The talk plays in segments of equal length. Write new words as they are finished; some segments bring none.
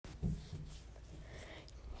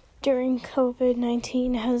during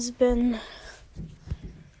COVID-19 has been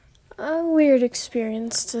a weird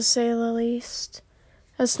experience, to say the least.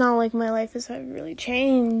 It's not like my life has really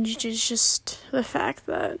changed. It's just the fact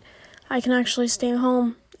that I can actually stay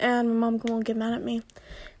home and my mom won't get mad at me,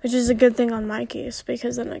 which is a good thing on my case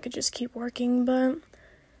because then I could just keep working. But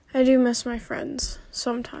I do miss my friends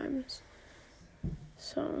sometimes.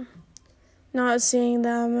 So not seeing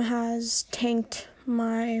them has tanked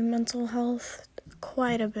my mental health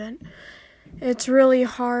quite a bit. It's really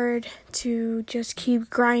hard to just keep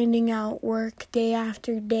grinding out work day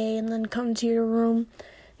after day and then come to your room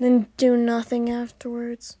and then do nothing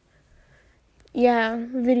afterwards. Yeah,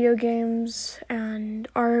 video games and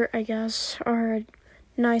art, I guess, are a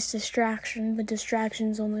nice distraction, but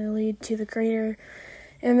distractions only lead to the greater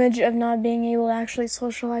image of not being able to actually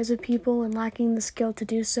socialize with people, and lacking the skill to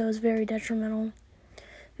do so is very detrimental.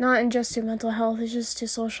 Not just to mental health, it's just to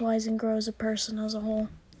socialize and grow as a person as a whole.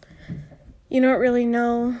 You don't really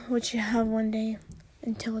know what you have one day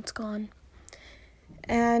until it's gone.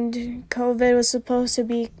 And COVID was supposed to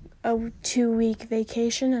be a 2-week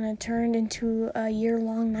vacation, and it turned into a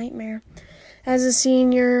year-long nightmare. As a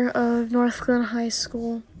senior of North Glen High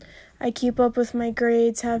School, I keep up with my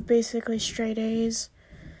grades, have basically straight A's,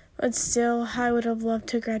 but still, I would have loved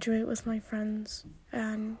to graduate with my friends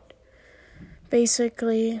and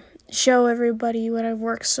basically show everybody what I've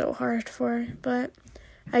worked so hard for. But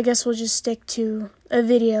I guess we'll just stick to a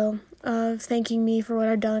video of thanking me for what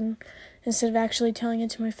I've done instead of actually telling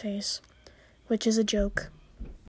it to my face, which is a joke.